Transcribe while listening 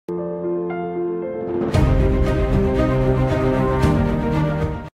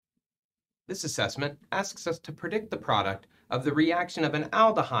This assessment asks us to predict the product of the reaction of an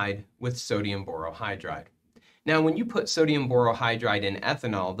aldehyde with sodium borohydride. Now, when you put sodium borohydride in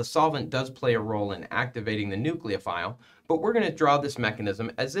ethanol, the solvent does play a role in activating the nucleophile, but we're going to draw this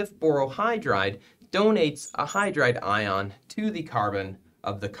mechanism as if borohydride donates a hydride ion to the carbon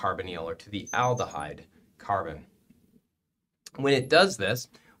of the carbonyl, or to the aldehyde carbon. When it does this,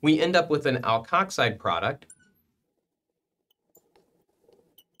 we end up with an alkoxide product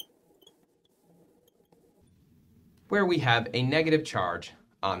where we have a negative charge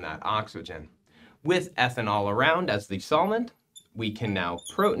on that oxygen. With ethanol around as the solvent, we can now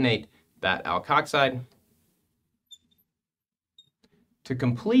protonate that alkoxide to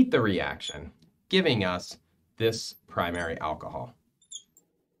complete the reaction, giving us this primary alcohol.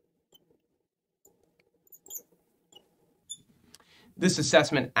 This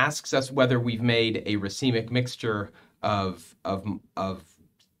assessment asks us whether we've made a racemic mixture of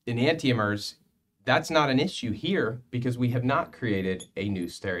enantiomers. That's not an issue here because we have not created a new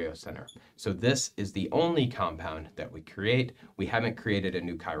stereocenter. So this is the only compound that we create. We haven't created a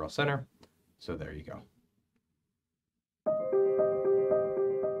new chiral center. So there you go.